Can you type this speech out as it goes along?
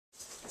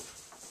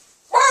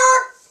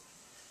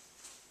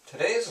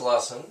Today's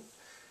lesson,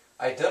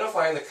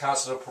 identifying the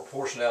constant of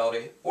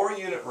proportionality or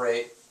unit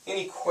rate in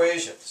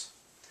equations.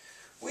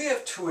 We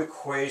have two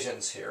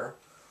equations here.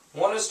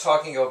 One is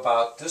talking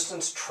about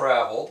distance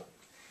traveled,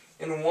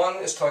 and one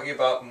is talking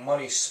about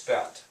money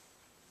spent.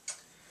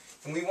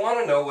 And we want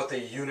to know what the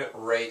unit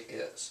rate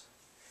is.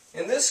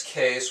 In this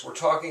case, we're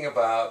talking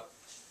about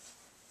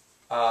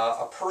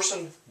a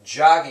person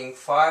jogging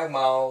 5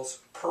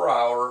 miles per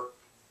hour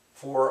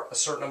for a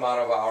certain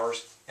amount of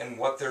hours and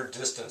what their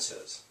distance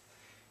is.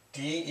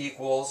 D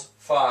equals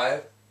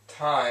 5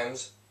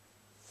 times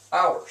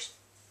hours.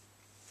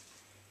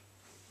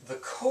 The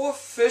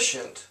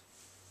coefficient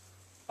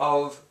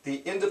of the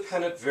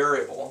independent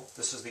variable,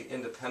 this is the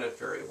independent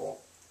variable,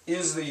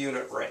 is the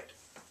unit rate.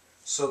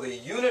 So the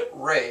unit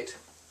rate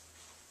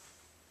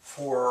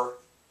for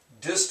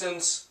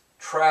distance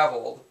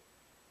traveled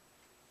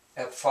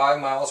at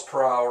 5 miles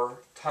per hour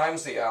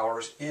times the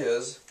hours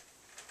is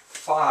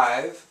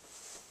 5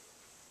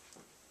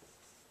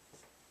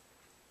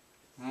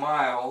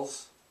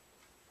 miles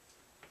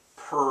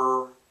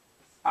per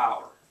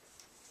hour.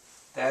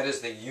 That is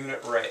the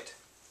unit rate.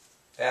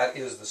 That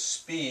is the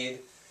speed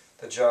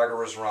the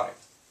jogger is running.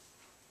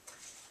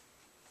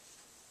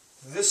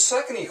 This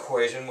second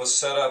equation was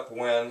set up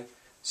when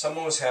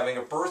someone was having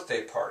a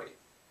birthday party,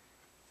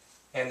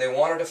 and they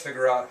wanted to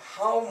figure out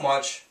how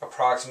much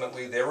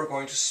approximately they were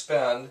going to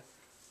spend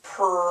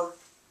per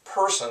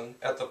person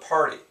at the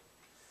party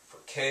for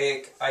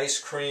cake, ice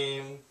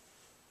cream,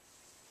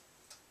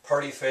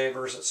 party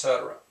favors,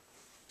 etc.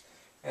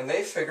 And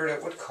they figured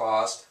it would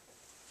cost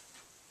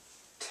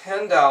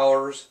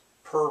 $10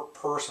 per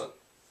person,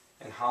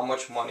 and how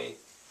much money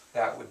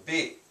that would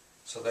be.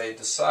 So they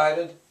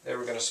decided they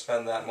were going to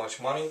spend that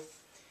much money.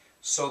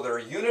 So their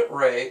unit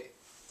rate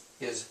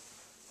is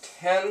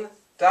 $10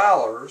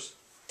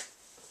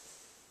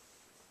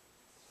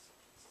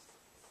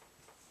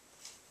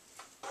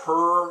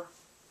 per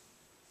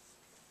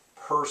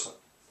person.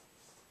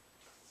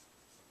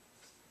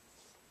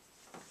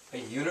 A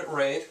unit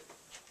rate,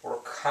 or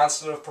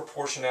constant of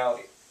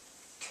proportionality,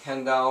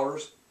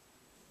 $10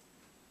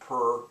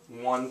 per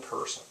one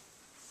person.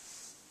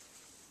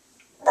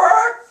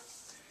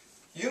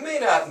 You may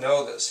not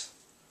know this,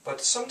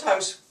 but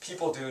sometimes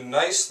people do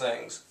nice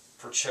things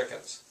for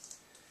chickens.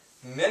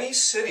 Many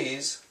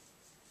cities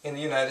in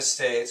the United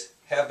States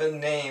have been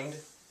named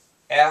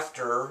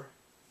after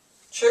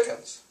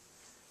chickens.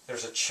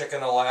 There's a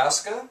Chicken,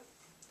 Alaska.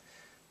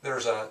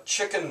 There's a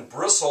Chicken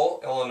Bristle,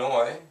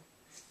 Illinois.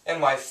 And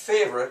my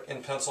favorite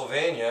in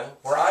Pennsylvania,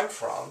 where I'm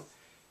from,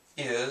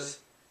 is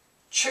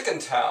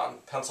Chickentown,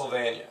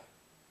 Pennsylvania.